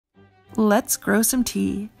Let's grow some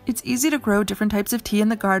tea. It's easy to grow different types of tea in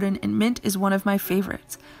the garden, and mint is one of my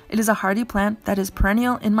favorites. It is a hardy plant that is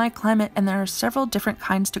perennial in my climate, and there are several different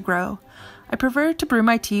kinds to grow. I prefer to brew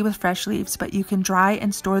my tea with fresh leaves, but you can dry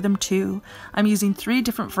and store them too. I'm using 3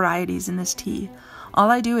 different varieties in this tea.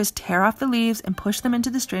 All I do is tear off the leaves and push them into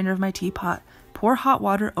the strainer of my teapot, pour hot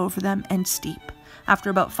water over them, and steep. After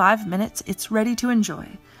about 5 minutes, it's ready to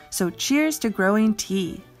enjoy. So cheers to growing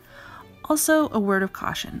tea! Also, a word of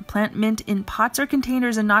caution, plant mint in pots or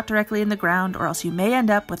containers and not directly in the ground, or else you may end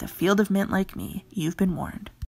up with a field of mint like me. You've been warned.